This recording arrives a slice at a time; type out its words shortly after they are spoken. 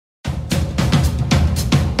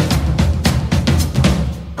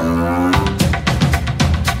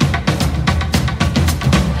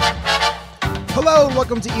Hello,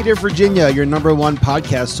 welcome to Eat It Virginia, your number one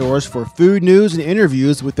podcast source for food news and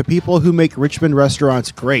interviews with the people who make Richmond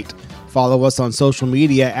restaurants great. Follow us on social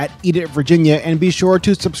media at Eat It Virginia and be sure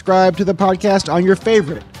to subscribe to the podcast on your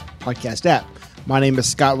favorite podcast app. My name is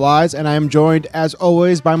Scott Wise and I am joined as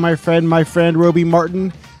always by my friend Roby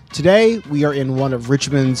Martin. Today we are in one of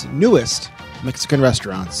Richmond's newest Mexican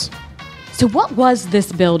restaurants. So what was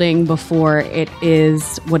this building before it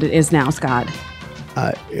is what it is now, Scott?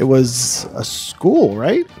 It was a school,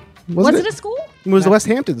 right? Was it a school? It was the West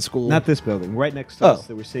Hampton School. Not this building. Right next to us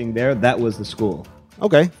that we're seeing there, that was the school.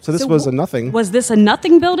 Okay, so this was a nothing. Was this a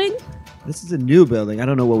nothing building? This is a new building. I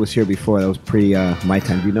don't know what was here before. That was pre my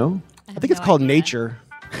time. Do you know? I think it's called Nature.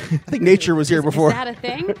 I think Nature was here before. Is that a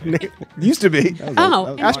thing? Used to be.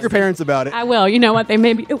 Oh, Ask your parents about it. I will. You know what? They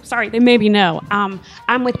maybe know.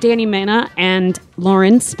 I'm with Danny Mena and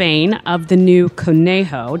Lauren Spain of the new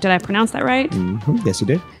Conejo. Did I pronounce that right? Mm-hmm. Yes, you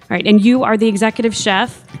did. All right. And you are the executive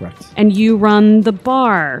chef. Correct. And you run the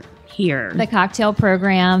bar here. The cocktail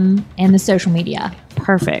program and the social media.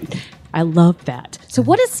 Perfect. I love that. So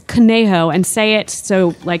what is Conejo? And say it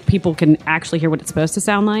so like people can actually hear what it's supposed to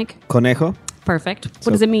sound like. Conejo. Perfect.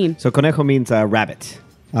 What does it mean? So conejo means rabbit.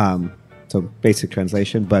 So basic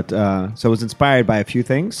translation. But so it was inspired by a few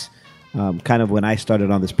things. Kind of when I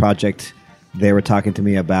started on this project, they were talking to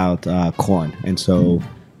me about corn. And so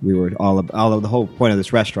we were all of the whole point of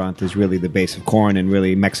this restaurant is really the base of corn. And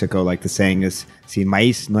really Mexico, like the saying is, sin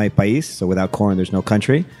maíz no hay país. So without corn, there's no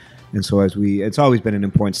country. And so it's always been an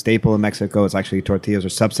important staple in Mexico. It's actually tortillas are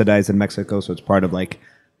subsidized in Mexico. So it's part of like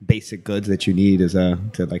basic goods that you need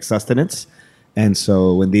to like sustenance. And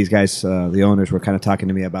so when these guys, the owners, were kind of talking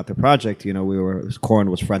to me about the project, corn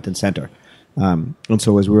was front and center. And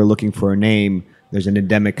so as we were looking for a name, there's an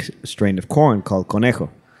endemic strain of corn called Conejo.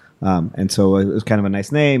 And so it was kind of a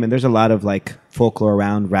nice name. And there's a lot of like folklore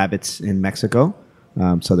around rabbits in Mexico.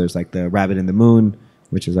 So there's like the rabbit in the moon,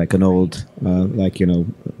 which is like an old, I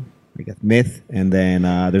guess myth. And then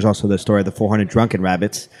there's also the story of the 400 drunken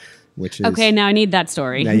rabbits. Which is, okay, now I need that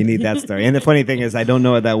story. Now you need that story. And the funny thing is, I don't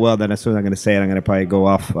know it that well. Then as soon as I'm going to say it, I'm going to probably go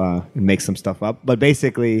off and make some stuff up. But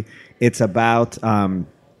basically, it's about the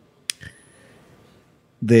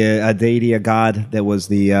deity, a god that was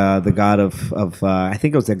the god of I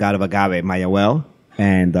think it was the god of agave, Mayahuel.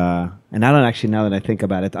 And I don't actually, now that I think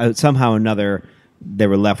about it, somehow or another, they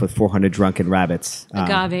were left with 400 drunken rabbits.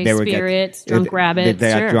 Agave, spirits, drunk rabbits.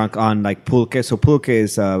 They got drunk on like pulque. So pulque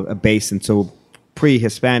is a base, and so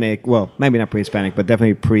pre-Hispanic, well, maybe not pre-Hispanic, but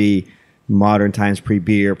definitely pre-modern times,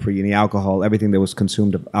 pre-beer, pre-any alcohol. Everything that was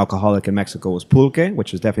consumed of alcoholic in Mexico was pulque,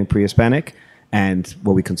 which is definitely pre-Hispanic, and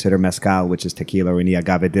what we consider mezcal, which is tequila or any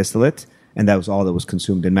agave distillate, and that was all that was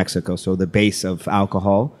consumed in Mexico. So the base of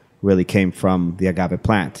alcohol really came from the agave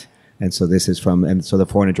plant. And so this is and so the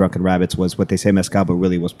 400 drunken rabbits was what they say mezcal, but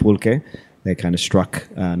really was pulque. They kind of struck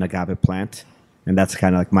an agave plant. And that's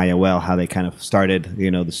kind of like Mayahuel, how they kind of started,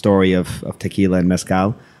 the story of tequila and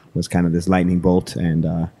mezcal was kind of this lightning bolt, and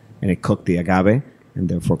it cooked the agave, and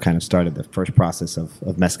therefore kind of started the first process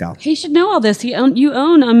of mezcal. He should know all this. You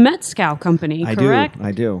own a mezcal company, correct?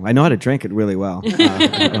 I do. I know how to drink it really well.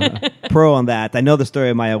 Pro on that. I know the story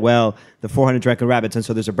of Mayahuel, the 400 drunken rabbits, and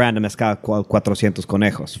so there's a brand of mezcal called 400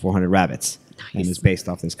 Conejos, 400 rabbits. Nice. And it's based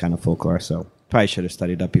off this kind of folklore, so probably should have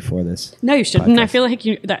studied up before this. No, you shouldn't. Podcast. I feel like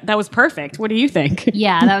that was perfect. What do you think?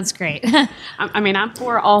 Yeah, that was great. I'm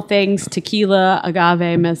for all things tequila,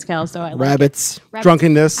 agave, mezcal. So I like rabbits,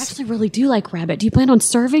 drunkenness. I actually really do like rabbit. Do you plan on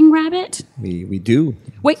serving rabbit? We do.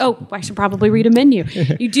 Wait, I should probably read a menu.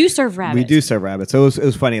 You do serve rabbit. We do serve rabbit. So it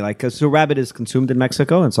was funny, so rabbit is consumed in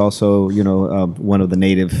Mexico. It's also one of the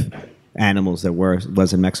native animals that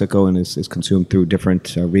was in Mexico and is consumed through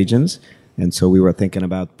different regions. And so we were thinking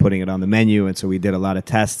about putting it on the menu, and so we did a lot of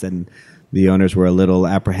tests, and the owners were a little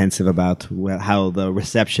apprehensive about how the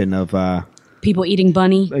reception of people eating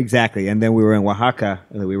bunny. Exactly. And then we were in Oaxaca,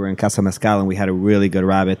 we were in Casa Mezcal, and we had a really good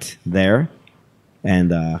rabbit there.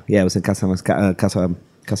 And it was in Casa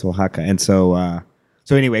Oaxaca. And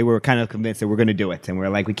so anyway, we were kind of convinced that we're going to do it. And we're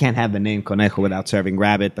like, we can't have the name Conejo without serving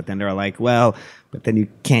rabbit. But then they were like, well, but then you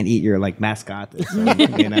can't eat your like mascot. So,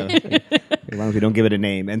 as long as we don't give it a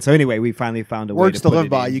name. And so anyway, we finally found a way Words to put live it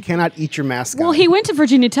by. in. You cannot eat your mascot. Well, he went to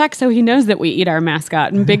Virginia Tech, so he knows that we eat our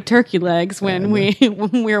mascot and big turkey legs when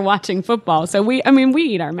we're watching football. So we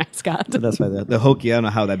eat our mascot. So that's why the Hokie, I don't know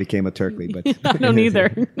how that became a turkey, but I don't either.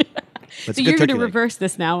 But so you're going to reverse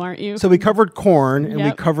this now, aren't you? So we covered corn and we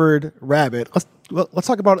Yep. covered rabbit. Let's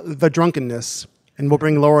talk about the drunkenness, and we'll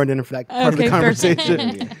bring Lauren in for that part of the Okay,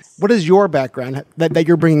 conversation. What is your background that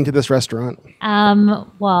you're bringing to this restaurant?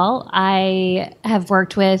 Well, I have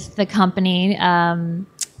worked with the company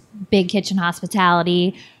Big Kitchen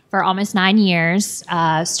Hospitality for almost 9 years.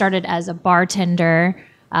 Started as a bartender,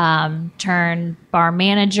 turned bar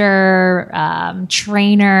manager,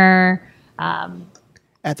 trainer,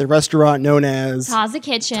 At the restaurant known as Taza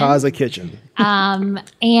Kitchen. Taza Kitchen.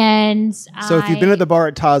 And So if you've been at the bar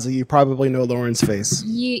at Taza, you probably know Lauren's face.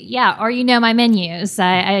 or you know my menus.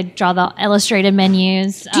 I draw the illustrated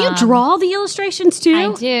menus. Do you draw the illustrations too?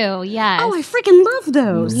 I do, yes. Oh, I freaking love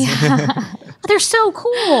those. They're so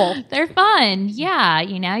cool. They're fun. Yeah,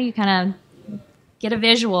 you kind of get a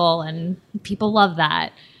visual, and people love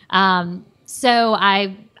that. So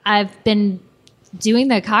I've been doing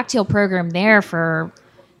the cocktail program there for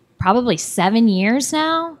probably 7 years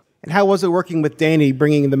now. And how was it working with Danny,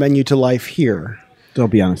 bringing the menu to life here?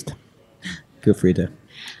 Don't be honest. Feel free to.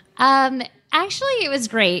 Actually, it was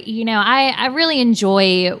great. I really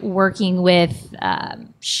enjoy working with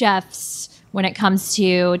chefs when it comes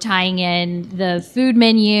to tying in the food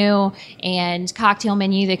menu and cocktail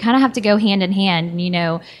menu. They kind of have to go hand in hand.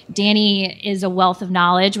 Danny is a wealth of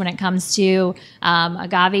knowledge when it comes to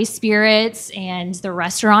agave spirits and the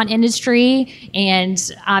restaurant industry, and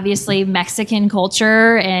obviously Mexican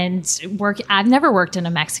culture and work. I've never worked in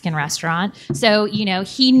a Mexican restaurant. So,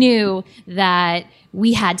 he knew that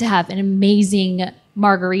we had to have an amazing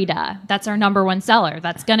margarita. That's our number one seller.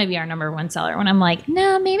 That's going to be our number one seller. When I'm like,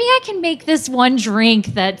 no, maybe I can make this one drink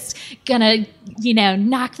that's going to,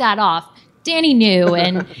 knock that off. Danny knew.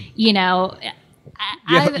 And, You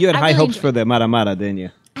had high hopes for the Mara Mara, didn't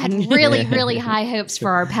you? I had really, really high hopes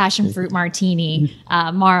for our passion fruit martini,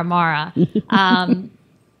 Mara Mara.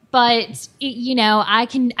 But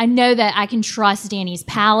I know that I can trust Danny's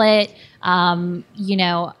palate.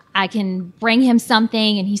 I can bring him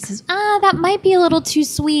something and he says, that might be a little too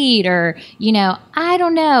sweet, or, I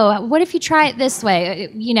don't know. What if you try it this way?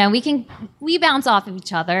 We bounce off of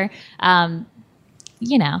each other.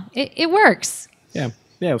 It works. Yeah.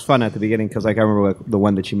 Yeah, it was fun at the beginning because I remember the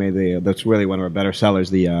one that you made, that's really one of our better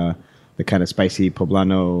sellers, the kind of spicy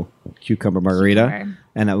poblano cucumber margarita. Sure.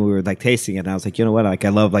 And we were tasting it, and I was like, you know what? I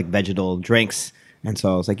love vegetal drinks. And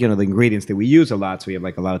so I was like, the ingredients that we use a lot. So we have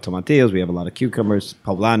a lot of tomatillos, we have a lot of cucumbers,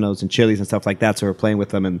 poblanos, and chilies and stuff like that. So we're playing with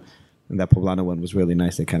them, and that poblano one was really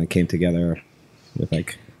nice. They kind of came together with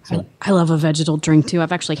So. I love a vegetal drink too.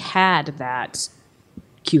 I've actually had that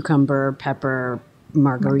cucumber, pepper,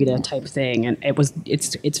 margarita type thing, and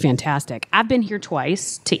it's fantastic. I've been here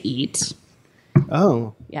twice to eat.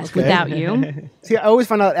 Oh. Yes, okay. without you. See, I always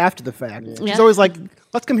find out after the fact. Yeah. She's always like,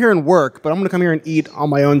 let's come here and work, but I'm going to come here and eat on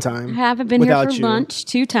my own time. I haven't been here for you. lunch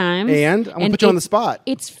 2 times. And I'm going to put you on the spot.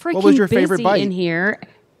 It's freaking What was your busy favorite bite? in here.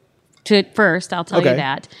 First, I'll tell Okay. you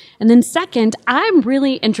that. And then second, I'm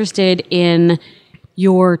really interested in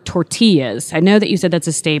your tortillas. I know that you said that's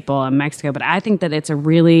a staple in Mexico, but I think that it's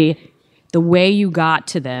the way you got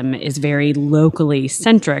to them is very locally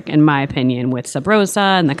centric, in my opinion, with Sub Rosa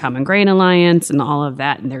and the Common Grain Alliance and all of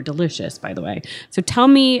that. And they're delicious, by the way. So tell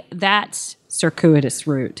me that circuitous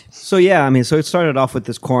route. So yeah, so it started off with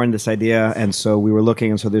this corn, this idea, and so we were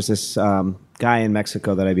looking, and so there's this guy in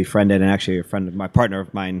Mexico that I befriended, and actually a friend of my partner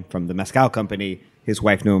of mine from the Mezcal company. His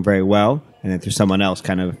wife knew him very well, and then through someone else,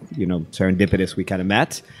 kind of serendipitous, we kind of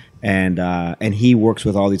met, and he works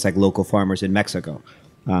with all these local farmers in Mexico.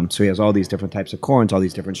 So he has all these different types of corns, all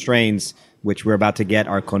these different strains, which we're about to get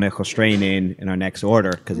our Conejo strain in our next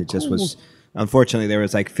order, because it just was. Unfortunately, there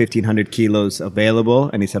was 1,500 kilos available,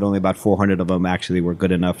 and he said only about 400 of them actually were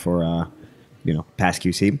good enough for, pass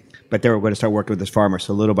QC. But they were going to start working with this farmer,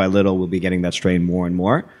 so little by little, we'll be getting that strain more and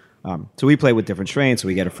more. So we play with different strains, so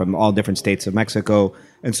we get it from all different states of Mexico.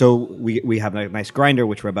 And so we have a nice grinder,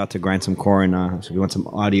 which we're about to grind some corn. So we want some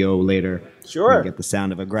audio later. Sure. We get the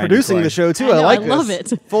sound of a grinding Producing corn. the show, too. I know, I like I this. love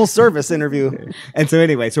it. Full service interview. And so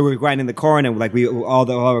anyway, so we're grinding the corn, and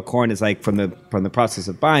all our corn is from the process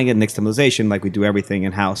of buying it, nixtamalization, we do everything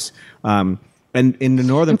in house. And in the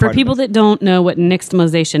northern And for part, people that don't know what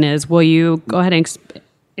nixtamalization is, will you go ahead and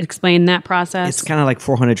explain that process? it's kind of like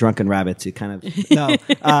 400 drunken rabbits. You kind of no.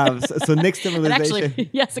 So nixtamalization. Actually,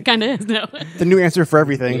 yes, it kind of is. No. The new answer for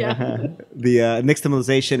everything. Yeah. The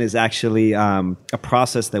nixtamalization is actually a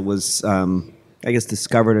process that was,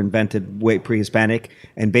 discovered or invented way pre-Hispanic,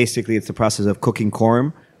 and basically it's the process of cooking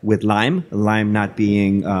corn with lime not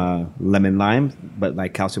being lemon lime,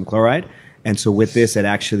 but calcium chloride. And so with this, it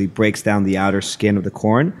actually breaks down the outer skin of the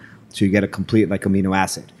corn, so you get a complete amino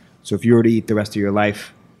acid. So if you were to eat the rest of your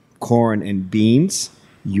life corn and beans,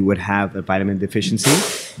 you would have a vitamin deficiency.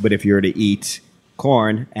 But if you were to eat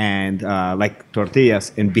corn and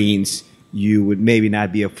tortillas and beans, you would maybe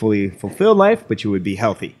not be a fully fulfilled life, but you would be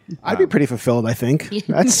healthy. I'd be pretty fulfilled, I think.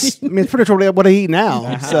 That's, I mean, it's pretty much what I eat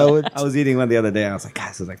now. So I was eating one the other day. I was like,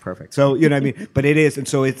 guys, this is like perfect. So, you know what I mean? But it is. And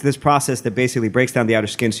so it's this process that basically breaks down the outer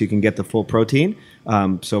skin so you can get the full protein.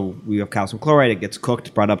 So we have calcium chloride. It gets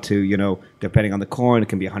cooked, brought up to, you know, depending on the corn, it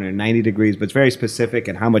can be 190 degrees, but it's very specific.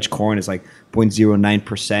 And how much corn is like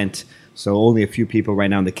 0.09%. So only a few people right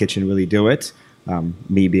now in the kitchen really do it.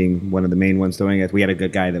 Me being one of the main ones doing it. We had a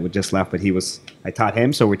good guy that would just left, but I taught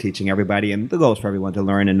him, so we're teaching everybody, and the goal is for everyone to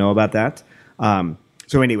learn and know about that.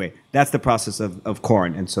 So anyway, that's the process of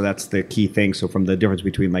corn, and so that's the key thing. So from the difference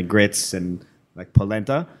between like grits and like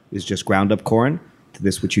polenta is just ground up corn, to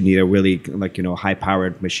this which you need a really like, you know, high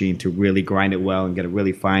powered machine to really grind it well and get a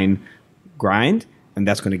really fine grind, and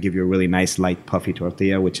that's going to give you a really nice light puffy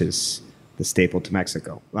tortilla, which is the staple to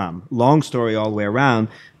Mexico. Long story all the way around.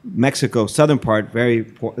 Mexico, southern part, very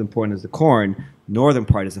important is the corn. Northern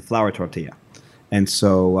part is the flour tortilla. And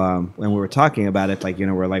so when we were talking about it, like, you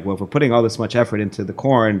know, we're like, well, if we're putting all this much effort into the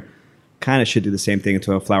corn, kind of should do the same thing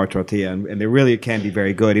into a flour tortilla. And they really can be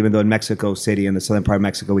very good, even though in Mexico City, in the southern part of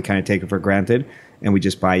Mexico, we kind of take it for granted. And we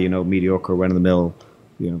just buy, you know, mediocre, run-of-the-mill,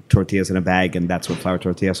 you know, tortillas in a bag, and that's what flour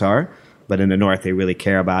tortillas are. But in the north, they really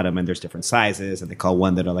care about them, and there's different sizes. And they call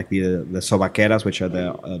one that are like the sobaqueras, which are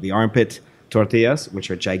the armpit tortillas,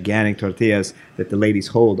 which are gigantic tortillas that the ladies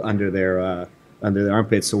hold under their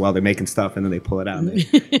armpits, so while they're making stuff, and then they pull it out.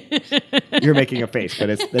 You're making a face, but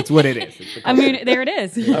that's what it is. I mean, there it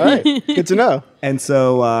is. all right, good to know. And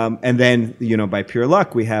so, and then, you know, by pure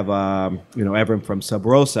luck, we have, you know, Evren from Sub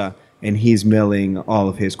Rosa, and he's milling all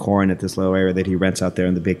of his corn at this little area that he rents out there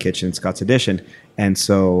in the big kitchen in Scott's Addition. And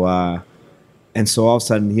so all of a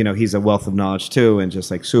sudden, you know, he's a wealth of knowledge too, and just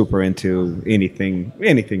like super into anything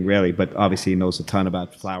really. But obviously, he knows a ton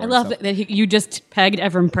about flour. I love that you just pegged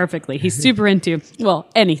Evren perfectly. He's super into, well,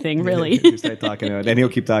 anything really. You start talking to him, then he'll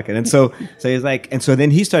keep talking. And so he's like, and so then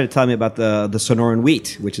he started telling me about the Sonoran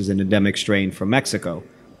wheat, which is an endemic strain from Mexico.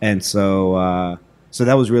 And so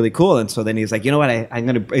that was really cool. And so then he's like, you know what? I'm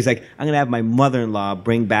gonna have my mother-in-law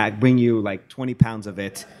bring you like 20 pounds of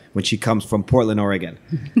it when she comes from Portland, Oregon.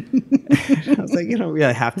 I was like, you don't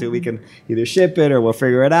really have to. We can either ship it or we'll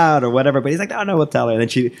figure it out or whatever. But he's like, no, we'll tell her. And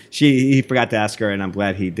then he forgot to ask her, and I'm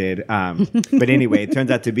glad he did. But anyway, it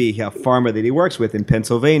turns out to be a farmer that he works with in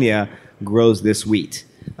Pennsylvania grows this wheat.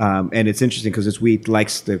 And it's interesting because this wheat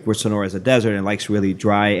where Sonora is a desert and likes really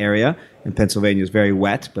dry area. And Pennsylvania is very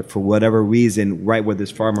wet. But for whatever reason, right where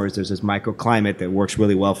this farmer is, there's this microclimate that works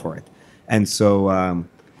really well for it. And so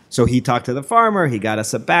he talked to the farmer. He got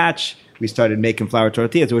us a batch. We started making flour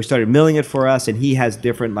tortillas. So we started milling it for us. And he has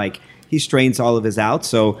different, he strains all of his out.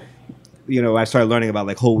 So, you know, I started learning about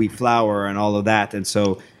like whole wheat flour and all of that. And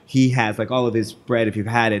so he has like all of his bread, if you've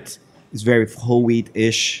had it, is very whole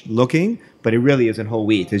wheat-ish looking. But it really isn't whole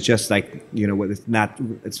wheat. It's just like, you know,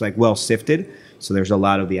 it's like well sifted. So there's a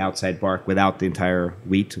lot of the outside bark without the entire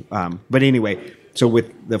wheat. But anyway, so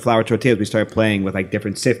with the flour tortillas, we started playing with like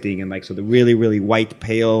different sifting and like, so the really, really white,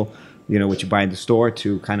 pale, you know, what you buy in the store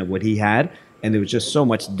to kind of what he had. And there was just so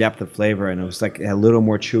much depth of flavor, and it was like a little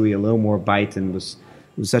more chewy, a little more bite, and it was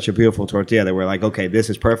such a beautiful tortilla that we're like, okay, this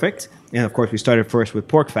is perfect. And of course, we started first with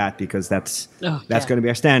pork fat because that's going to be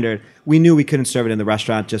our standard. We knew we couldn't serve it in the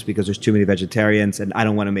restaurant just because there's too many vegetarians, and I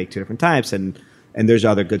don't want to make two different types, and there's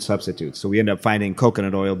other good substitutes. So we ended up finding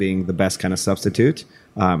coconut oil being the best kind of substitute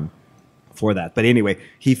for that. But anyway,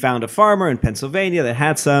 he found a farmer in Pennsylvania that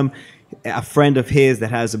had some. A friend of his that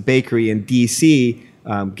has a bakery in D.C.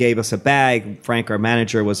 Gave us a bag. Frank, our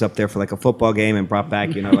manager, was up there for like a football game and brought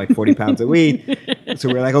back, you know, like 40 pounds of wheat. So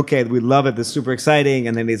we're like, okay, we love it. This is super exciting.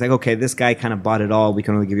 And then he's like, okay, this guy kind of bought it all. We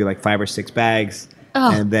can only give you like 5 or 6 bags.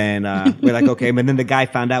 Oh. And then we're like, okay. But then the guy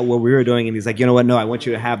found out what we were doing, and he's like, you know what? No, I want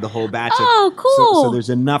you to have the whole batch. Oh, cool. So there's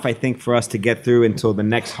enough, I think, for us to get through until the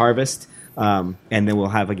next harvest. And then we'll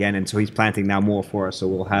have again. And so he's planting now more for us. So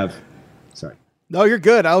we'll have, sorry. No, you're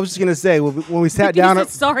good. I was just gonna say when we sat down.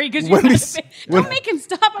 Sorry, because don't make him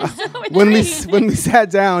stop. I'm so when we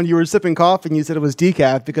sat down, you were sipping coffee and you said it was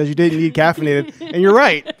decaf because you didn't need caffeinated, and you're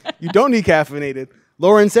right. You don't need caffeinated.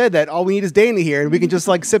 Lauren said that all we need is Dana here, and we can just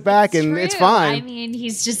like sit back and it's fine. I mean,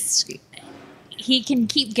 he can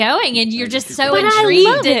keep going, and you're just so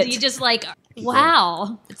intrigued, and you just like.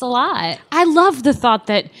 Wow, it's a lot. I love the thought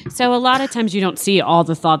that, so a lot of times you don't see all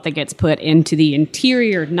the thought that gets put into the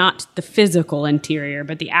interior, not the physical interior,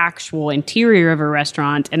 but the actual interior of a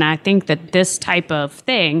restaurant. And I think that this type of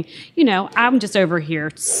thing, you know, I'm just over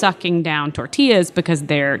here sucking down tortillas because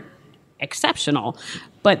they're exceptional.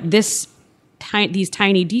 But this these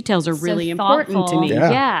tiny details are really important to thoughtful. me.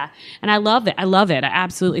 Yeah. Yeah. And I love it. I love it. I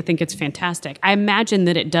absolutely think it's fantastic. I imagine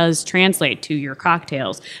that it does translate to your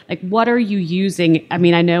cocktails. Like, what are you using? I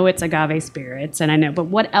mean, I know it's agave spirits, and I know, but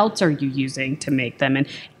what else are you using to make them? And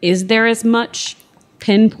is there as much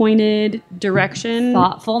pinpointed direction?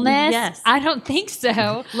 Thoughtfulness? Yes. I don't think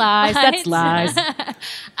so. Lies. That's But- lies.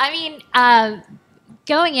 I mean,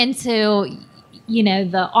 going into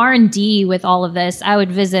the R&D with all of this, I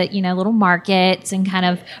would visit little markets and kind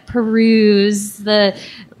of peruse the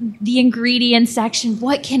ingredient section.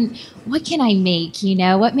 What can I make?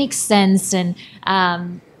 What makes sense? And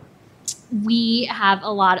we have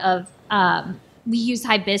a lot of we use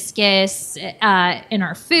hibiscus in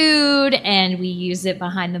our food, and we use it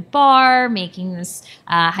behind the bar, making this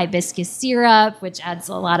hibiscus syrup, which adds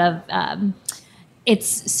a lot of.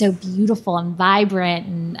 It's so beautiful and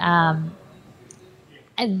vibrant,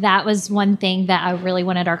 and that was one thing that I really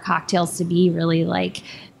wanted our cocktails to be really like.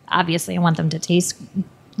 Obviously, I want them to taste,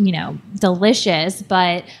 delicious,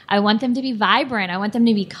 but I want them to be vibrant. I want them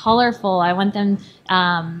to be colorful. I want them.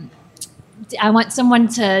 I want someone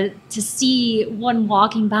to see one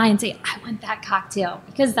walking by and say, "I want that cocktail,"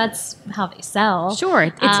 because that's how they sell. Sure.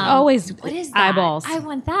 It's always What is that? eyeballs. I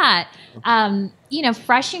want that.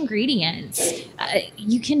 Fresh ingredients.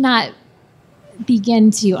 You cannot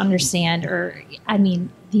begin to understand,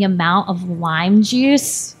 the amount of lime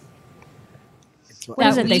juice. What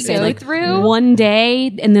is that it they we say? go Like through? one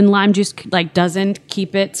day, and then lime juice like doesn't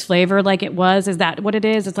keep its flavor like it was. Is that what it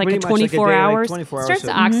is? It's like Pretty a much like 24 day, like hours. 24 hours. Starts so-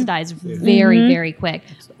 to oxidize very, very quick.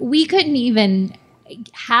 We couldn't even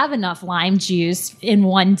have enough lime juice in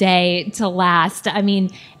one day to last. I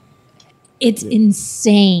mean, it's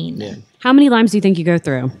insane. How many limes do you think you go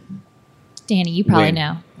through? Danny, you probably Wait,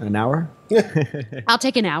 know. An hour? I'll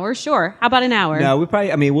take an hour. Sure. How about an hour? No, we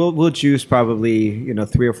probably. I mean, we'll juice probably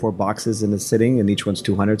 3 or 4 boxes in a sitting, and each one's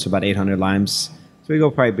 200, so about 800 limes. So we go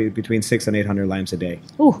probably between 600 and 800 limes a day.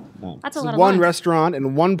 Ooh, that's a lot of One limes. restaurant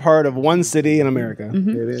in one part of one city in America. It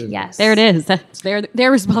is. Yes. There it is.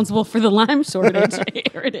 They're responsible for the lime shortage.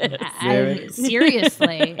 Here it is.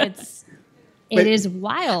 Seriously, it is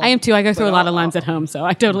wild. I am too. I go through a lot of limes at home, so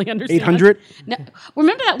I totally understand. 800? No,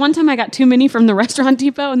 remember that one time I got too many from the restaurant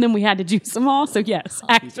depot, and then we had to juice them all. So yes,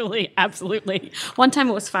 actually, absolutely. One time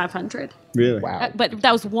it was 500, Really? but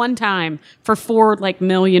that was one time for 4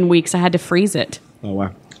 million weeks. I had to freeze it. Oh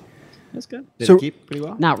wow. That's good. Did So- it keep pretty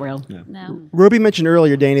well? Not real. no. Ruby mentioned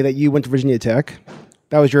earlier, Danny, that you went to Virginia Tech.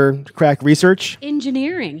 That was your crack research.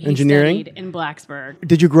 Engineering. He Engineering? studied in Blacksburg.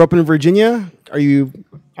 Did you grow up in Virginia?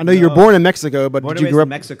 I know you were born in Mexico, but Born did and you raised grow in up?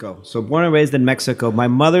 Mexico. So born and raised in Mexico. My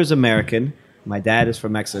mother's American. My dad is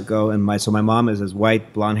from Mexico, and my mom is as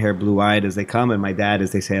white, blonde hair, blue eyed as they come, and my dad,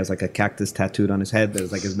 as they say, has like a cactus tattooed on his head that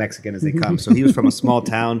is like as Mexican as they come. So he was from a small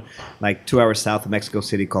town, like 2 hours south of Mexico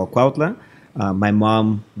City, called Cuautla. My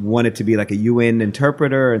mom wanted to be like a UN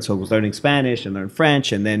interpreter, and so was learning Spanish and learned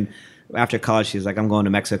French, and then after college, she's like, I'm going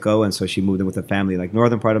to Mexico. And so she moved in with a family, like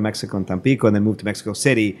northern part of Mexico in Tampico, and then moved to Mexico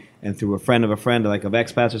City. And through a friend of a friend, like of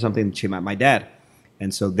expats or something, she met my dad.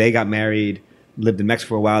 And so they got married, lived in Mexico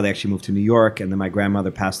for a while. They actually moved to New York, and then my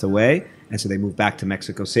grandmother passed away. And so they moved back to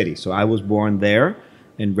Mexico City. So I was born there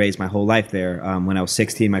and raised my whole life there. When I was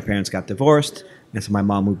 16, my parents got divorced. And so my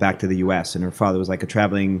mom moved back to the U.S. And her father was like a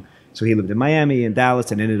traveling, so he lived in Miami and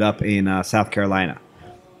Dallas and ended up in South Carolina.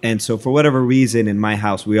 And so for whatever reason in my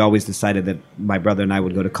house, we always decided that my brother and I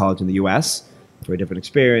would go to college in the U.S. for a different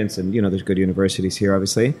experience. And, there's good universities here,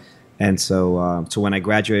 obviously. And so when I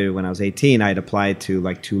graduated when I was 18, I had applied to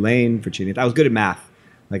like Tulane, Virginia. I was good at math.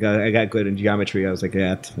 Like I got good in geometry. I was like,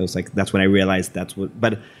 that's when I realized that's what,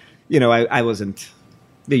 but I wasn't,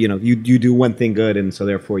 you do one thing good. And so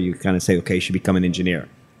therefore you kind of say, okay, you should become an engineer.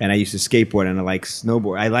 And I used to skateboard and I like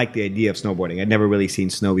snowboard. I like the idea of snowboarding. I'd never really seen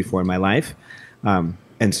snow before in my life.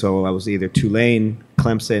 And so I was either Tulane,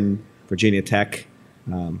 Clemson, Virginia Tech,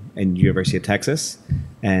 and University of Texas.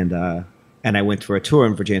 And I went for a tour,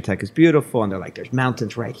 and Virginia Tech is beautiful. And they're like, there's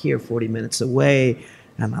mountains right here, 40 minutes away.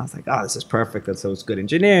 And I was like, oh, this is perfect. And so it's good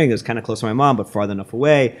engineering. It was kind of close to my mom, but farther enough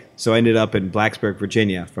away. So I ended up in Blacksburg,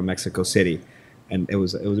 Virginia from Mexico City. And it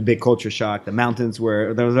was a big culture shock. The mountains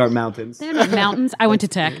those aren't mountains. They're not mountains. I went to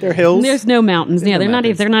Tech. They're hills? There's no mountains. Yeah, no they're not even.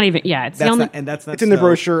 mountains. They're not even. Yeah, it's the That's only. not, and that's not It's in the snow.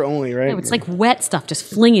 brochure only, right? No, it's like wet stuff just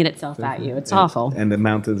flinging itself at you. It's awful. And the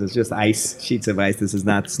mountains is just ice, sheets of ice. This is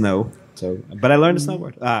not snow. So, but I learned to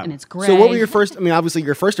snowboard. And it's gray. So what were your first, obviously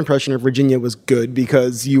your first impression of Virginia was good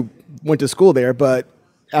because you went to school there, but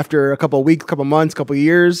after a couple of weeks, couple of months, couple of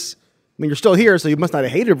years, you're still here, so you must not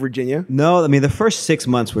have hated Virginia. No, the first 6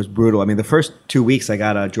 months was brutal. The first 2 weeks I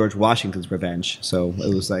got George Washington's Revenge. So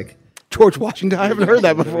it was like, George Washington. I haven't heard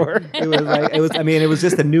that before. It was like it was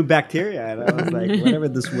just a new bacteria, and I was like,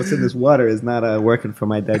 what's in this water is not working for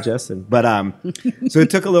my digestion. But so it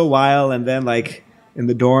took a little while, and then like in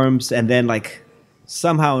the dorms, and then like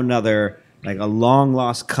somehow or another, like a long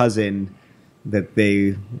lost cousin that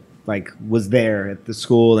they like was there at the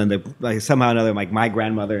school, and like somehow or another, like my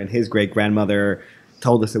grandmother and his great grandmother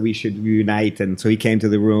told us that we should reunite, and so he came to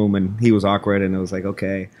the room, and he was awkward, and it was like,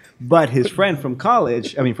 okay. But his friend from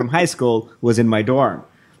from high school, was in my dorm.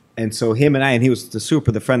 And so him and he was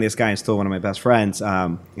the friendliest guy and still one of my best friends.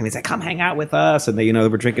 And he's like, come hang out with us. And they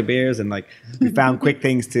were drinking beers, and like we found quick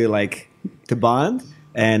things to bond.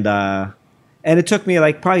 And it took me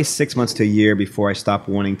like probably 6 months to a year before I stopped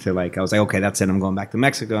wanting to I was like, okay, that's it. I'm going back to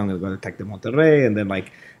Mexico. I'm going to go to Tec de Monterrey. And then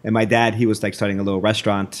and my dad, he was like starting a little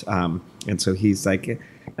restaurant. And so he's like,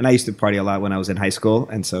 and I used to party a lot when I was in high school.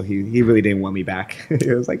 And so he really didn't want me back.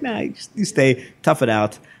 He was like, nah, you stay, tough it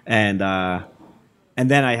out. And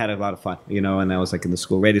then I had a lot of fun, and I was like in the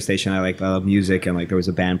school radio station. I love music, and there was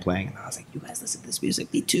a band playing. And I was like, you guys listen to this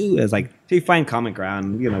music? Me too. It was like, so you find common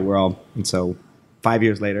ground, we're all, and so 5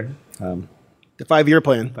 years later. The 5-year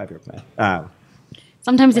plan. 5-year plan.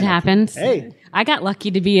 Sometimes it happens. Hey. I got lucky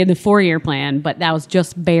to be in the 4-year plan, but that was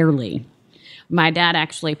just barely. My dad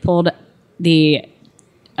actually pulled the,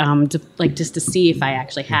 just to see if I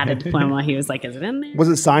actually had a diploma. He was like, is it in there? Was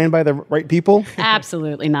it signed by the right people?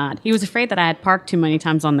 Absolutely not. He was afraid that I had parked too many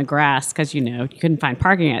times on the grass because, you couldn't find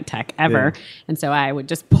parking at Tech ever. Yeah. And so I would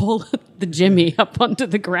just pull the Jimmy up onto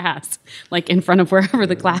the grass, in front of wherever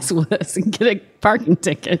the class was, and get a parking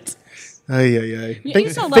ticket.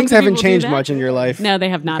 Things haven't changed much in your life. No, they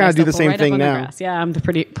have not. Kind of do the same thing now. Yeah, I'm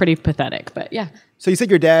pretty pathetic, but yeah. So you said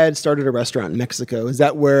your dad started a restaurant in Mexico. Is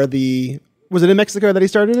that where was it in Mexico that he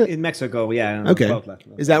started it? In Mexico, yeah. Okay.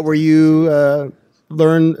 Is that where you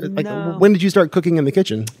learned? No. When did you start cooking in the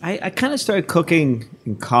kitchen? I kind of started cooking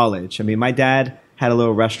in college. I mean, my dad had a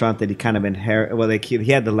little restaurant that he kind of inherited. Well,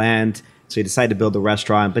 he had the land, so he decided to build a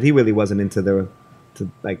restaurant, but he really wasn't into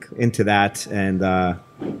that, and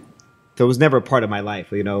that was never a part of my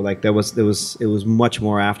life. It was much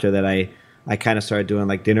more after that I kind of started doing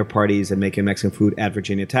dinner parties and making Mexican food at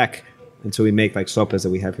Virginia Tech. And so we make sopas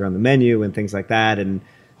that we have here on the menu and things like that. And,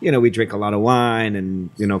 we drink a lot of wine,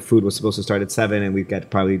 and, food was supposed to start at 7 and we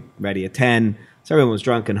got probably ready at 10. So everyone was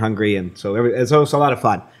drunk and hungry. And so it was a lot of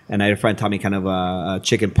fun. And I had a friend taught me kind of a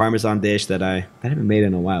chicken Parmesan dish that I haven't made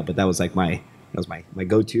in a while, but that was my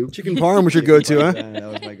go-to. Chicken parm was your go-to, huh? Yeah, that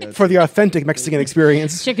was my go-to. For the authentic Mexican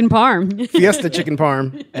experience. Chicken parm. Fiesta chicken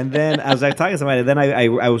parm. And then as I was talking to somebody, then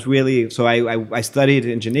I was really, so I studied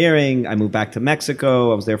engineering. I moved back to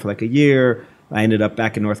Mexico. I was there for a year. I ended up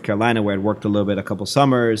back in North Carolina where I'd worked a little bit, a couple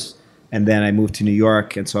summers. And then I moved to New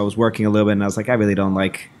York. And so I was working a little bit, and I was like, I really don't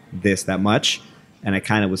like this that much. And I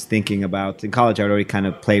kind of was thinking about, in college, I would already kind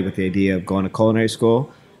of played with the idea of going to culinary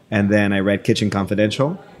school. And then I read Kitchen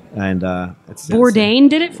Confidential. And Bourdain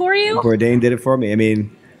did it for you? Bourdain did it for me. I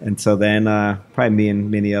mean, and so then probably me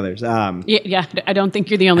and many others. Yeah, I don't think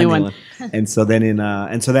you're the only one. And so then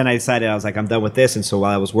I decided, I was like, I'm done with this. And so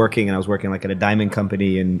while I was working at a diamond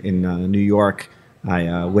company in New York,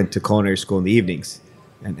 I went to culinary school in the evenings,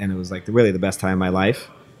 and it was really the best time of my life.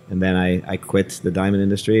 And then I quit the diamond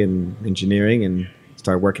industry and engineering and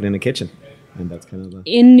started working in the kitchen. And that's kind of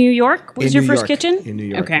in New York was your first kitchen? In New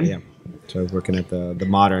York, okay. Yeah. So I was working at the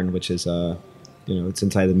Modern, which is it's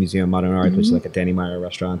inside the Museum of Modern Art, which is like a Danny Meyer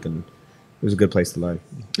restaurant, and it was a good place to learn.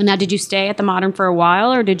 And now, did you stay at the Modern for a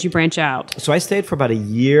while, or did you branch out? So I stayed for about a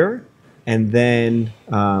year, and then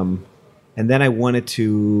I wanted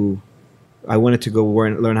to go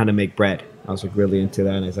learn how to make bread. I was really into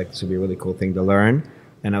that, and I was like, this would be a really cool thing to learn.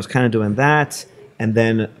 And I was kind of doing that. And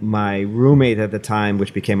then my roommate at the time,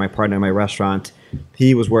 which became my partner in my restaurant,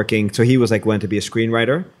 he was working. So he was wanted to be a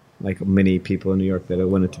screenwriter, like many people in New York that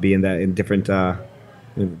wanted to be in different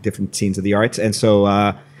scenes of the arts. And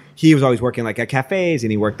so he was always working at cafes,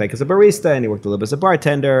 and he worked as a barista, and he worked a little bit as a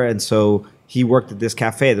bartender. And so he worked at this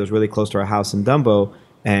cafe that was really close to our house in Dumbo,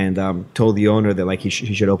 and told the owner that he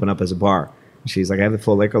should open up as a bar. She's like, I have the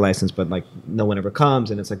full liquor license, but no one ever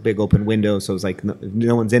comes, and it's big open window, so it's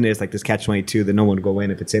no one's in it. It's this catch-22 that no one will go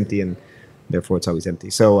in if it's empty, and therefore it's always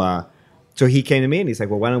empty. So he came to me and he's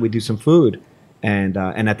like, well, why don't we do some food? And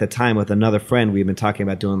at the time with another friend, we'd been talking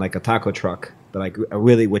about doing a taco truck, but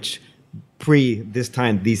which this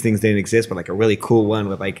time these things didn't exist, but a really cool one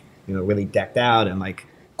with really decked out and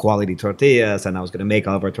quality tortillas, and I was going to make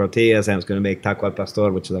all of our tortillas, and I was going to make taco al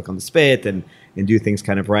pastor, which is on the spit, and do things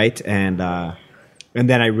kind of right. And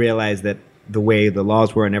then I realized that the way the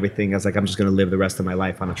laws were and everything, I was like, I'm just going to live the rest of my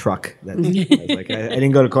life on a truck. I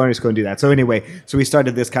didn't go to culinary school and do that. So anyway, so we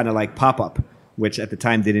started this kind of like pop-up, which at the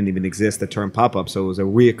time didn't even exist, the term pop-up. So it was a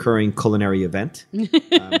reoccurring culinary event.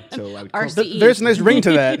 So I would RCE. There's a nice ring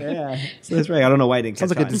to that. yeah, so that's right. I don't know why I didn't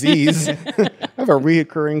Sounds catch like a on. disease. I have a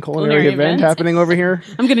reoccurring culinary Culinary event event. happening over here.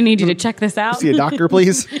 I'm going to need you to check this out. See a doctor,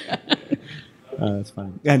 please. That's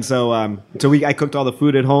funny. And so, I cooked all the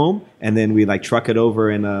food at home, and then we like truck it over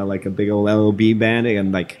in like a big old LLB bag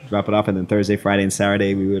and like drop it off. And then Thursday, Friday, and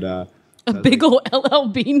Saturday we would A big old LL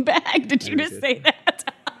bean bag. Did you just say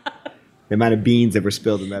that? the amount of beans that were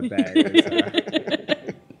spilled in that bag.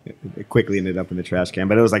 It quickly ended up in the trash can.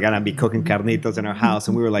 But it was like I'd be cooking carnitas in our house,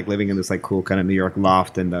 and we were like living in this like cool kind of New York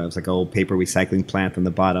loft, and it was like an old paper recycling plant on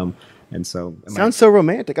the bottom. And so Sounds so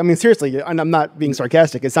romantic. I mean, seriously, and I'm not being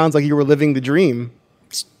sarcastic. It sounds like you were living the dream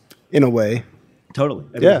in a way. Totally.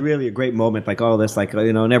 It Yeah. was really a great moment. Like all this, like,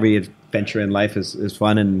 you know, and every adventure in life is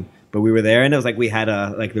fun. But we were there, and it was like we had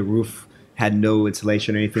the roof had no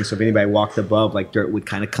insulation or anything. So if anybody walked above, like dirt would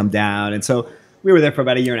kind of come down. And so we were there for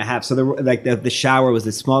about a year and a half. So the shower was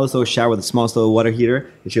the smallest little shower, the smallest little water heater.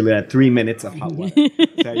 And she had 3 minutes of hot water.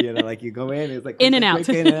 So, you know, like you go in, it's like In and out.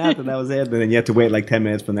 in and out, and that was it. And then you have to wait like 10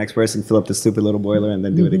 minutes for the next person, fill up the stupid little boiler, and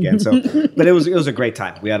then do it again. So, but it was a great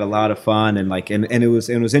time. We had a lot of fun, and it was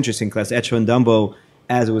interesting because Hecho en Dumbo,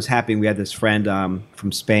 as it was happening, we had this friend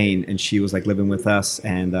from Spain, and she was like living with us,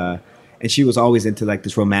 and she was always into like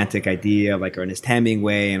this romantic idea of like Ernest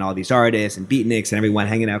Hemingway and all these artists and beatniks and everyone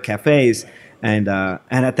hanging out cafes. And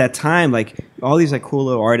at that time, like all these like cool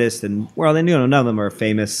little artists, and well, then, you know, none of them are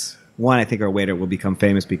famous. One, I think our waiter will become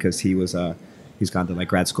famous because he's gone to like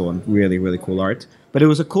grad school and really, really cool art. But it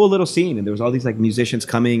was a cool little scene, and there was all these like musicians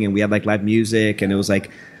coming, and we had like live music, and it was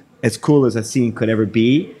like as cool as a scene could ever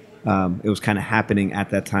be. It was kind of happening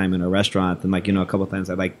at that time in a restaurant, and like, you know, a couple of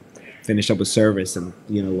times I like finished up with service and,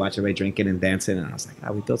 you know, watch everybody drinking and dancing, and I was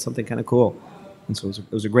like, we built something kind of cool. And so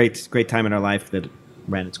it was a great time in our life that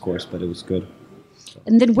ran its course, but it was good.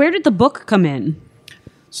 And then where did the book come in?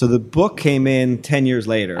 So the book came in 10 years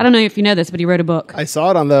later. I don't know if you know this, but he wrote a book. I saw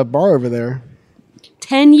it on the bar over there.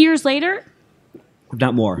 10 years later?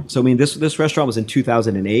 Not more. So I mean, this restaurant was in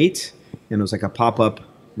 2008, and it was like a pop-up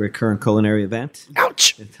recurrent culinary event.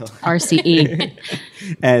 Ouch! RCE.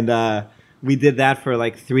 And we did that for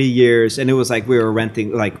like 3 years, and it was like we were renting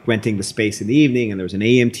the space in the evening, and there was an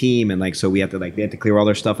AM team, and like so they had to clear all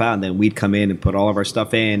their stuff out, and then we'd come in and put all of our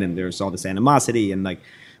stuff in, and there's all this animosity, and like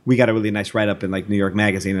we got a really nice write-up in like New York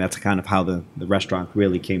Magazine, and that's kind of how the restaurant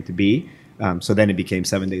really came to be. So then it became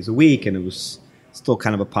 7 days a week, and it was still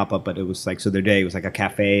kind of a pop-up, but it was like, so their day was like a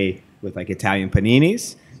cafe with like Italian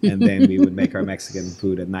paninis, and then we would make our Mexican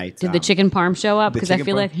food at night. Did the chicken parm show up? the Because I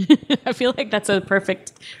chicken feel like that's a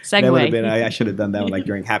perfect That would have segue. been. I should have done that one like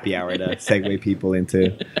during happy hour to segue people into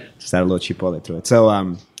just add a little chipotle to it.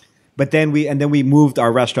 So, but then we moved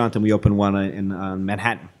our restaurant and we opened one in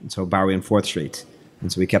Manhattan, and so Bowery and 4th Street,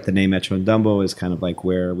 and so we kept the name Hecho en Dumbo as kind of like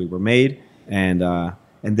where we were made, and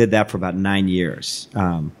did that for about 9 years,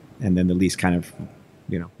 and then the lease kind of,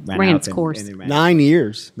 you know, ran Ran out its and- course. and it ran 9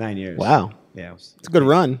 years. 9 years. Wow. Yeah. It's a good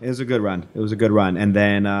run. It was a good run. And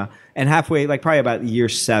then, and halfway, like probably about year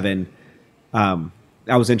 7, I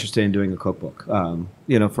was interested in doing a cookbook,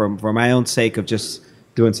 you know, for my own sake of just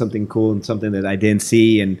doing something cool and something that I didn't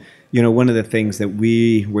see. And, you know, one of the things that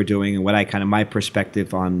we were doing and what I kind of, my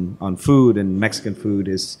perspective on food and Mexican food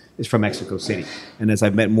is from Mexico City. And as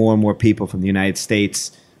I've met more and more people from the United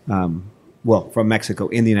States, from Mexico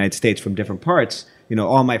in the United States, from different parts, you know,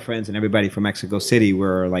 all my friends and everybody from Mexico City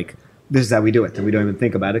were like, this is how we do it. And we don't even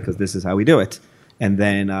think about it because this is how we do it. And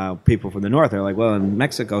then people from the north are like, well, in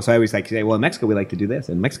Mexico. So I always like to say, well, in Mexico, we like to do this.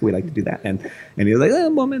 In Mexico, we like to do that. And he was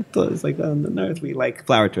like, momento. It's like, in the north, we like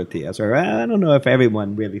flour tortillas. Or I don't know if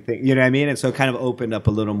everyone really thinks, you know what I mean? And so it kind of opened up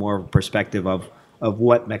a little more perspective of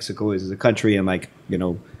what Mexico is as a country, and like, you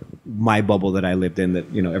know, my bubble that I lived in,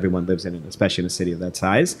 that, you know, everyone lives in, especially in a city of that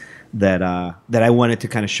size, that I wanted to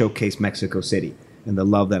kind of showcase Mexico City and the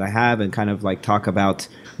love that I have, and kind of like talk about,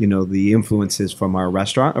 you know, the influences from our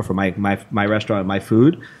restaurant, or from my restaurant and my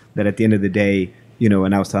food, that at the end of the day, you know,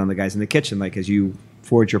 and I was telling the guys in the kitchen, like, as you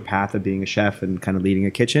forge your path of being a chef and kind of leading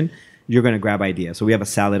a kitchen, you're going to grab ideas. So we have a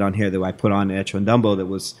salad on here that I put on Hecho en Dumbo that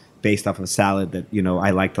was based off of a salad that, you know,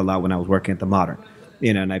 I liked a lot when I was working at the Modern,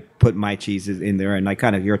 you know, and I put my cheeses in there and like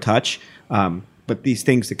kind of your touch. But these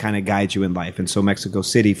things that kind of guide you in life. And so Mexico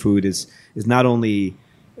City food is not only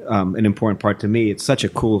an important part to me, it's such a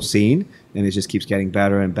cool scene, and it just keeps getting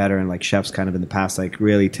better and better. And like chefs kind of in the past, like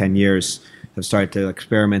really 10 years have started to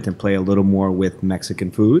experiment and play a little more with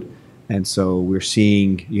Mexican food. And so we're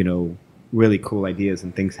seeing, you know, really cool ideas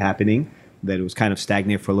and things happening that it was kind of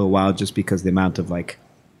stagnant for a little while just because the amount of like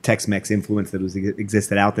Tex-Mex influence that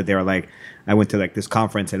existed out there. They were like, I went to like this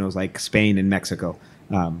conference and it was like Spain and Mexico.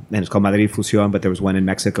 And it's called Madrid Fusion, but there was one in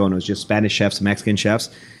Mexico and it was just Spanish chefs, Mexican chefs.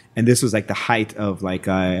 And this was like the height of like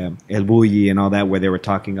El Bulli and all that, where they were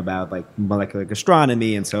talking about like molecular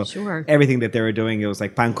gastronomy. And so everything that they were doing, it was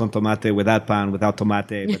like pan con tomate, without pan, without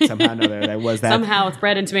tomate. But somehow or another, that was that. Somehow it's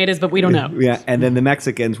bread and tomatoes, but we don't know. Yeah. And then the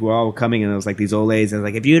Mexicans were all coming and it was like these old ladies. And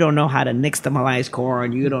like, if you don't know how to nixtamalize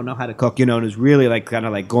corn, you don't know how to cook, and it was really like kind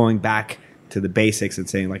of like going back to the basics and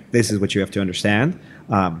saying like, this is what you have to understand.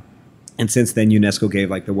 And since then, UNESCO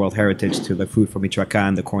gave like the World Heritage to the food from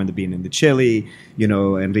Michoacan, the corn, the bean, and the chili.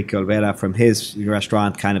 Enrique Olvera from his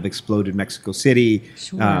restaurant kind of exploded Mexico City.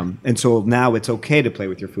 And so now it's okay to play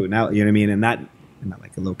with your food. Now, you know what I mean? And not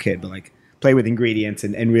like a little kid, but like play with ingredients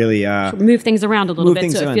and really move things around a little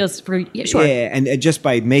bit so it feels Yeah, and just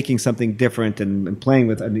by making something different and playing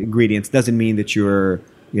with ingredients doesn't mean that you're,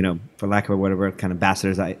 for lack of whatever, kind of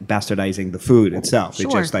bastardizing the food itself.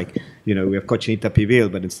 It's just like, we have cochinita pibil,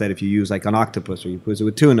 but instead if you use like an octopus or you put it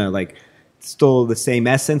with tuna, like it's still the same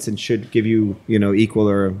essence and should give you, equal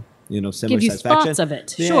or, similar give you satisfaction. spots of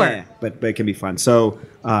it. Yeah, Sure. but it can be fun. So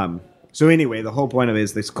anyway, the whole point of it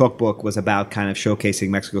is this cookbook was about kind of showcasing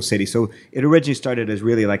Mexico City. So it originally started as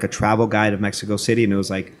really like a travel guide of Mexico City, and it was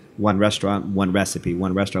like one restaurant, one recipe,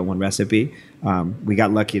 one restaurant, one recipe. We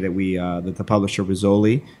got lucky that that the publisher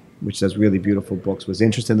Rizzoli, which does really beautiful books, was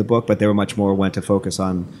interested in the book, but they were much more went to focus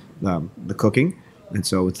on the cooking. And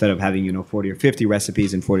so instead of having 40 or 50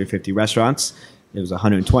 recipes in 40 or 50 restaurants, it was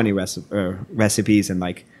 120 recipes and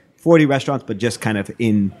like 40 restaurants, but just kind of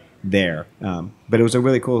in there. But it was a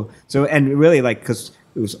really cool. So and really like because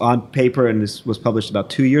it was on paper and this was published about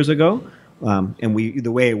 2 years ago. And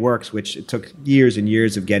the way it works, which it took years and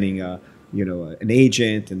years of getting an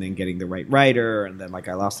agent and then getting the right writer, and then like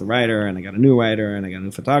I lost the writer and I got a new writer and I got a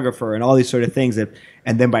new photographer and all these sort of things and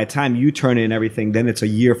then by the time you turn in everything, then it's a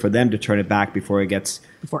year for them to turn it back before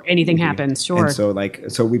anything happens. Sure.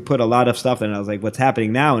 And so we put a lot of stuff and I was like, what's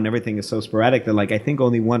happening now? And everything is so sporadic that like I think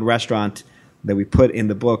only one restaurant that we put in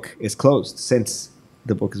the book is closed since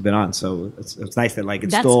the book has been on. So it's nice that like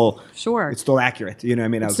it's still accurate. You know what I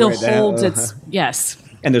mean? It still holds its yes.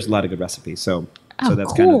 And there's a lot of good recipes. So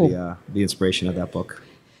that's cool. kind of the inspiration of that book.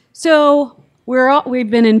 So we've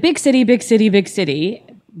been in big city,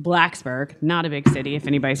 Blacksburg, not a big city if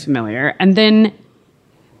anybody's familiar. And then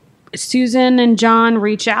Susan and John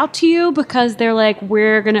reach out to you because they're like,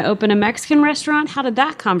 we're going to open a Mexican restaurant. How did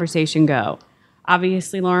that conversation go?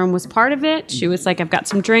 Obviously, Lauren was part of it. She was like, I've got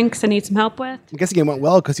some drinks I need some help with. I'm guessing it went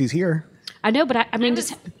well because he's here. I know, but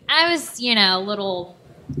I was a little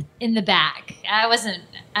in the back.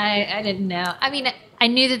 I didn't know. I mean, I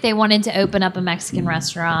knew that they wanted to open up a Mexican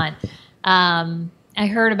restaurant. I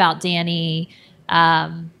heard about Danny,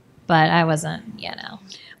 but I wasn't,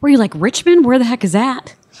 Were you like, Richmond? Where the heck is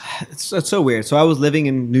that? It's so weird. So I was living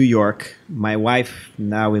in New York. My wife,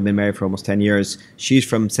 now we've been married for almost 10 years. She's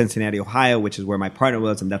from Cincinnati, Ohio, which is where my partner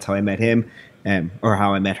was, and that's how I met him, or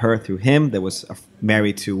how I met her through him. That was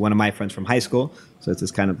married to one of my friends from high school. So it's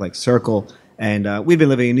this kind of like circle. And we've been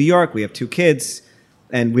living in New York. We have 2 kids,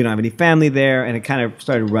 and we don't have any family there. And it kind of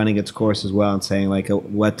started running its course as well and saying like,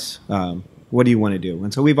 what do you want to do?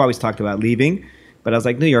 And so we've always talked about leaving. But I was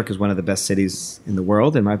like, New York is one of the best cities in the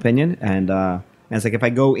world, in my opinion. And it's like if I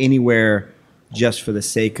go anywhere just for the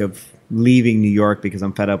sake of leaving New York because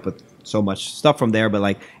I'm fed up with so much stuff from there, but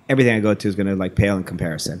like everything I go to is going to like pale in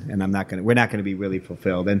comparison, and we're not going to be really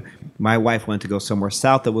fulfilled. And my wife wanted to go somewhere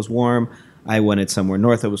south that was warm. I wanted somewhere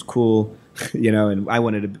north that was cool, and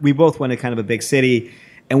we both wanted kind of a big city.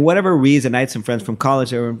 And whatever reason, I had some friends from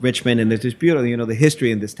college that were in Richmond, and there's this beautiful, the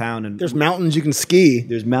history in this town. And there's mountains you can ski.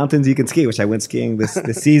 There's mountains you can ski, which I went skiing this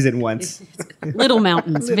season once. Little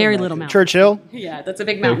mountains, very little mountains. Churchill. Yeah, that's a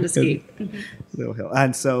big mountain to ski. Little hill,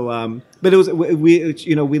 and so, but it was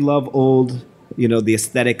we love old, the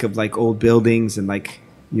aesthetic of like old buildings and like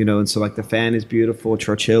and so like the Fan is beautiful,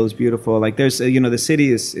 Churchill is beautiful. Like there's the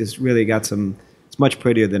city is really got some. It's much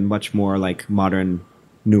prettier than much more like modern.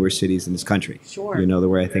 Newer cities in this country. Sure.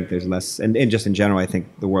 Where I think there's less, and just in general, I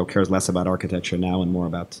think the world cares less about architecture now and more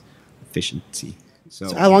about efficiency.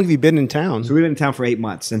 So how long have you been in town? So we've been in town for 8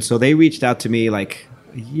 months. And so they reached out to me like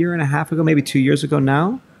a year and a half ago, maybe 2 years ago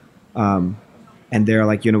now. And they're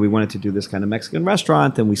like, we wanted to do this kind of Mexican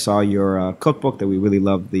restaurant. And we saw your cookbook that we really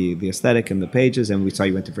loved the aesthetic and the pages. And we saw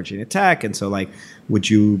you went to Virginia Tech. And so like, would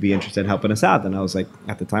you be interested in helping us out? And I was like,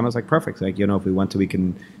 at the time I was like, perfect. Like, if we want to, we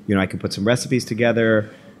can, I can put some recipes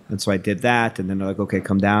together. And so I did that. And then they're like, okay,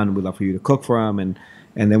 come down and we'd love for you to cook for them. And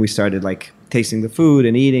then we started like tasting the food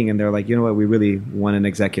and eating, and they're like, you know what, we really want an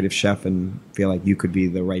executive chef and feel like you could be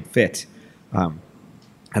the right fit.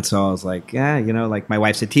 And so I was like, yeah, like my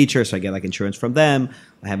wife's a teacher, so I get like insurance from them.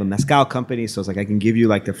 I have a mezcal company, so it's like I can give you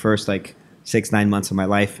like the first like 6-9 months of my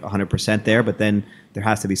life 100% there, but then there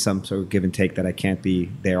has to be some sort of give and take that I can't be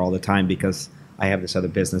there all the time because I have this other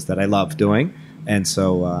business that I love doing. And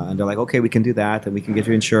so and they're like, okay, we can do that, and we can give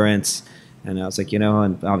you insurance. And I was like, and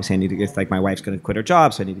obviously I need to get, like, my wife's going to quit her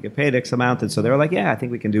job, so I need to get paid X amount. And so they were like, yeah, I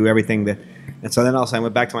think we can do everything that. And so then also I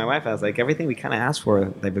went back to my wife. I was like, everything we kind of asked for,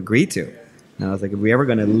 they've agreed to. And I was like, if we ever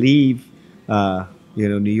going to leave,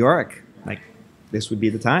 New York, like, this would be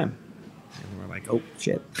the time. And we're like, oh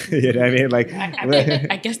shit, you know what I mean? Like,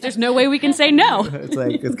 I guess there's no way we can say no.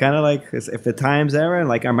 it's kind of like if the time's ever, and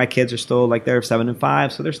like my kids are still like they're 7 and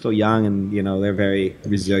 5, so they're still young, and they're very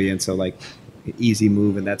resilient. So like, easy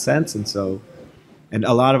move in that sense. And so, and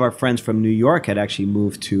a lot of our friends from New York had actually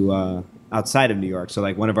moved to outside of New York. So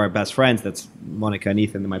like one of our best friends, that's Monica and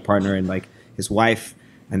Ethan, my partner, and like his wife,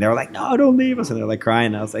 and they were like, no, don't leave us. And they're like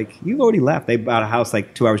crying. And I was like, you've already left. They bought a house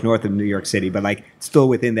like 2 hours north of New York City, but like still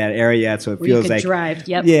within that area. So it Where feels you could like drive.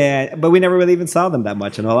 Yep. Yeah, but we never really even saw them that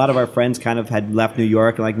much. And a lot of our friends kind of had left New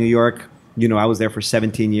York. And like New York, I was there for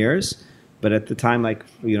 17 years. But at the time, like,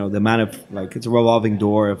 the amount of, like, it's a revolving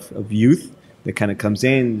door of youth that kind of comes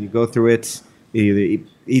in, you go through it, it either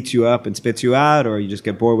eats you up and spits you out, or you just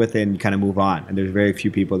get bored with it and you kind of move on. And there's very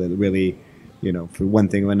few people that really, for one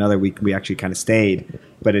thing or another, we actually kind of stayed.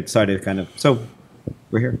 But it started kind of, so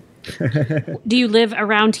we're here. Do you live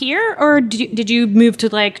around here, or did you move to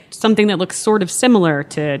like something that looks sort of similar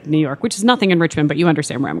to New York, which is nothing in Richmond, but you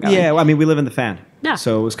understand where I'm going? Yeah, well, I mean, we live in the Fan. Yeah.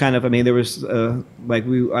 So it was kind of, there was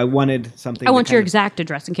I wanted something. I want your exact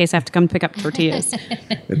address in case I have to come pick up tortillas.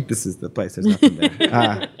 This is the place. There's nothing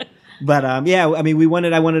there. But we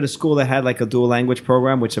wanted. I wanted a school that had like a dual language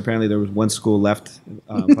program, which apparently there was one school left,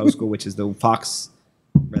 public school, which is the Fox,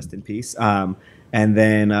 rest in peace. And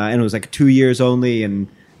then and it was like 2 years only, and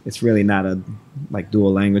it's really not a like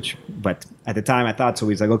dual language. But at the time, I thought so.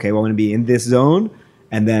 He's like, okay, well, I want to be in this zone.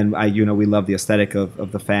 And then we love the aesthetic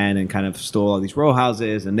of the Fan, and kind of stole all these row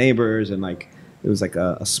houses and neighbors, and like it was like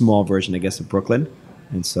a small version, I guess, of Brooklyn.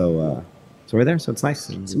 And so we're there. So it's nice.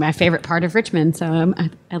 It's my favorite part of Richmond, so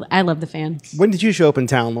I love the Fan. When did you show up in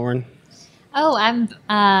town, Lauren? Oh,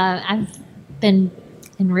 I've been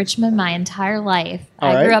in Richmond my entire life.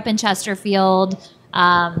 All I grew right. up in Chesterfield.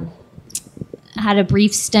 Had a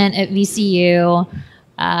brief stint at VCU.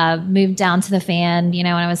 Moved down to the Fan, when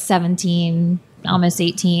I was 17, almost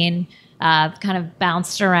 18. Kind of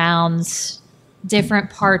bounced around different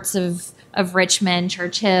parts of Richmond,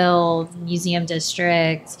 Churchill, Museum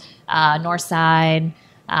District, North Side.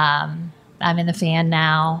 I'm in the Fan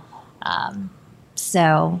now.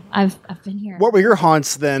 So I've been here. What were your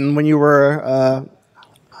haunts then when you were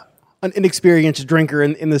an inexperienced drinker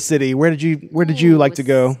in the city? Where did you like to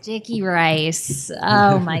go? Sticky rice.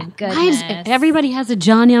 Oh my goodness. Everybody has a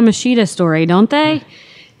John Yamashita story, don't they?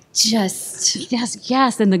 Just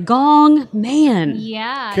Yes, and the Gong, man.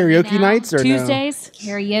 yeah. Karaoke nights or no? Tuesdays.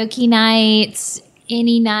 Karaoke nights,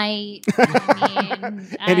 any night.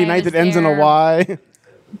 Any night that ends in a Y.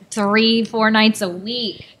 3-4 nights a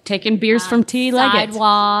week. Taking beers from T. Leggett.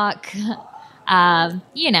 Sidewalk. And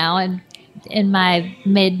in my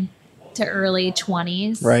mid to early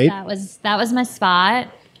 20s. Right. That was my spot.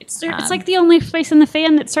 It's like the only place in the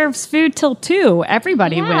Fan that serves food till 2.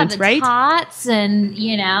 Everybody Yeah, wins, the right? tots and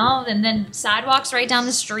and then sidewalks right down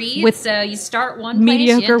the street. With so you start one place,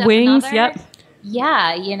 you Mediocre end up wings, another. yep.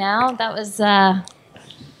 Yeah, that was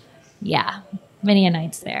many a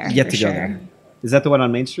nights there. Yet for to sure. go there. Is that the one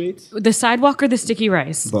on Main Street? The sidewalk or the sticky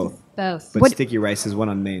rice? Both. Both. But Sticky Rice is one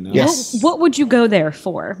on Main. Huh? Yes. What would you go there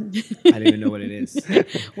for? I don't even know what it is.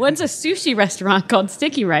 One's a sushi restaurant called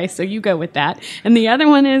Sticky Rice, so you go with that. And the other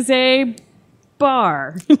one is a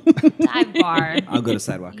bar. Dive bar. I'll go to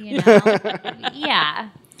Sidewalk. Yeah.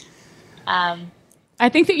 I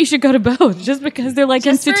think that you should go to both just because they're like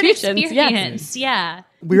Just for an institutions. Yes. experience. Yeah.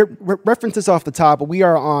 We reference this off the top, but we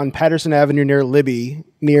are on Patterson Avenue near Libby,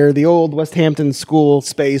 near the old West Hampton school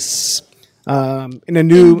space, in a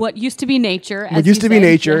new What used to be Nature. what used to be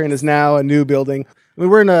Nature and is now a new building. I mean,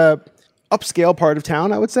 we're in a upscale part of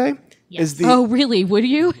town, I would say. Yes. Oh, really? Would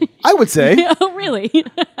you? I would say. Oh, really?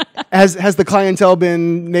 Has the clientele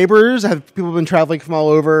been neighbors? Have people been traveling from all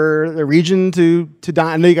over the region to dine?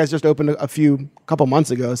 I know you guys just opened a couple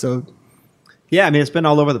months ago, so Yeah, I mean, it's been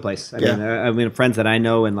all over the place. Yeah. I mean, friends that I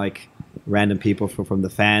know and like random people from the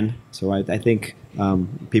Fan. So I think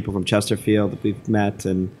people from Chesterfield that we've met,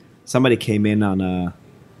 and somebody came in on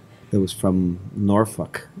that was from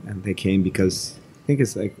Norfolk, and they came because think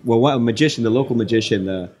it's like a magician, the local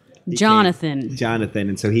magician, Jonathan.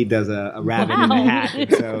 And so he does a rabbit in a hat.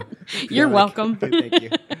 And so You're welcome. Thank you.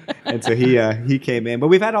 And so he came in, but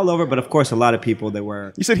we've had all over. But of course, a lot of people that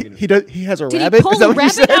were. You said he has a Did rabbit. he pull Is that a what you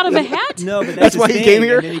rabbit said? out of a hat? No, but That's why he came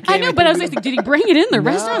here? I know, but I was like, did he bring it in the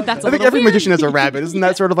restaurant? That's I think every magician has a rabbit. Isn't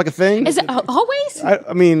that sort of like a thing? Is it always?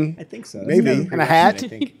 I mean, I think so. Maybe. Isn't that In a hat? I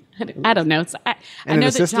think. I don't know. I And know an that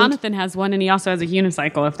assistant? Jonathan has one, and he also has a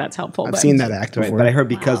unicycle. If that's helpful, I've but- seen that act Right, before. but I heard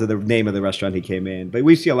because of the name of the restaurant he came in. But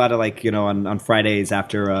we see a lot of on Fridays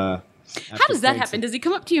after. How does that happen? Does he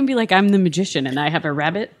come up to you and be like, "I'm the magician, and I have a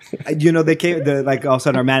rabbit"? They came. All of a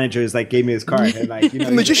sudden, our managers gave me his card and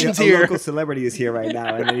The magician's a here. local celebrity is here right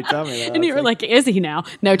now, and then he told me. And you were like, "Is he now?"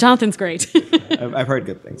 No, Jonathan's great. I've heard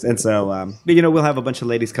good things, and so but we'll have a bunch of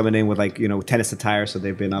ladies coming in with tennis attire. So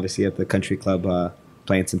they've been obviously at the country club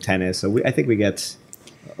playing some tennis. So I think we get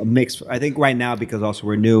a mix. I think right now because also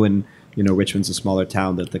we're new and Richmond's a smaller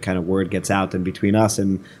town that the kind of word gets out, and between us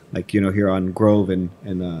and here on Grove and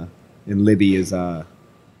Libby is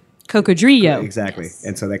Cocodrillo. exactly,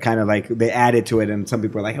 and so they kind of they added to it, and some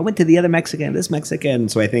people are like, I went to the other Mexican, this Mexican.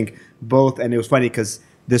 So I think both, and it was funny because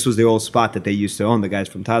this was the old spot that they used to own. The guys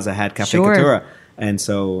from Taza had Cafe Sure. Catura. And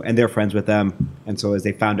they're friends with them. And so as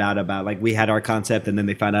they found out about, we had our concept, and then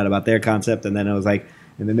they found out about their concept, and then it was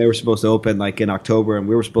and then they were supposed to open in October, and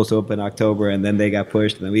we were supposed to open in October, and then they got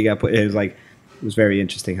pushed, and then we got put. It was very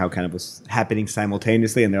interesting how kind of was happening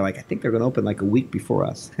simultaneously, and they're like, I think they're going to open a week before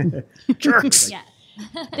us. Jerks. Yeah.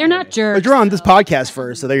 They're not jerks. But you're on this podcast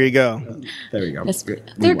first, so there you go. There we go.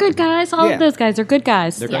 They're good guys. All Yeah. of those guys are good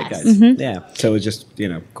guys. They're great Yes. guys. Yeah. So it was just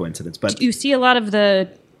coincidence, but You see a lot of the.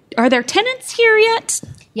 Are there tenants here yet?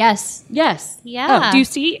 Yes, Yes. Yeah. Oh, do you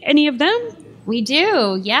see any of them? we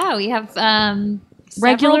do. Yeah, we have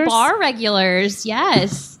Regulars? several bar regulars.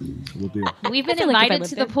 Yes, we'll do. we've been feel like if I invited lived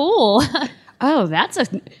to the there- pool. Oh,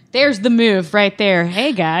 there's the move right there.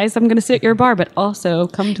 Hey guys, I'm going to sit at your bar, but also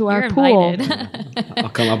come to our You're pool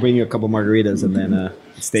invited. I'll bring you a couple margaritas and then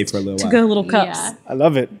stay for a little to while. go little cups. Yeah. I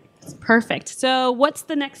love it. Perfect. So, what's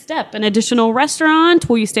the next step? An additional restaurant?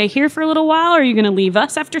 Will you stay here for a little while? Or are you going to leave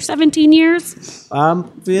us after 17 years? For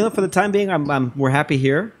the time being, we're happy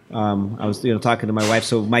here. I was talking to my wife.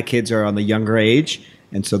 So my kids are on the younger age,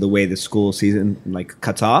 and so the way the school season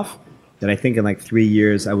cuts off, that I think in 3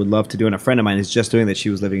 years I would love to do. And a friend of mine is just doing that.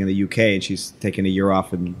 She was living in the UK and she's taking a year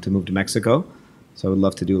off to move to Mexico. So I would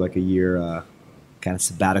love to do a year kind of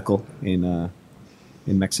sabbatical in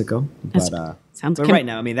Mexico. Sounds But right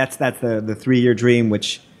now, I mean that's the 3 year dream,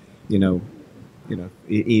 which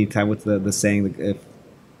anytime what's the saying, if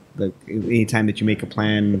anytime that you make a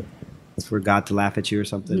plan, it's for God to laugh at you or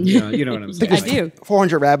something. You know what I'm saying? I do.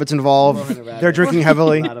 400 rabbits involved. 400 rabbits. They're drinking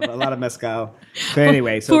heavily. a lot of mezcal. But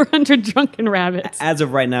anyway, so 400 drunken rabbits. as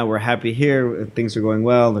of right now, we're happy here. Things are going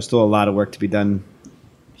well. There's still a lot of work to be done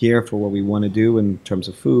here for what we want to do in terms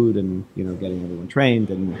of food and getting everyone trained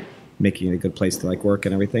and making it a good place to work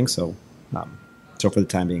and everything. So, so for the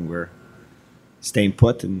time being, we're staying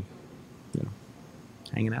put and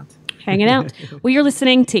hanging out. Hanging out. Well, you're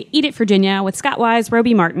listening to Eat It Virginia with Scott Wise,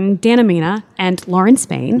 Roby Martin, Dana Mina, and Lauren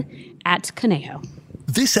Spain at Conejo.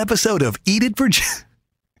 This episode of Eat It Virginia.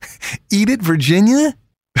 Eat It Virginia?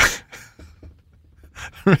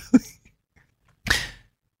 Really?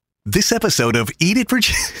 This episode of Eat It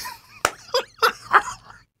Virginia.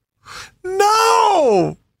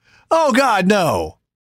 No! Oh, God, no.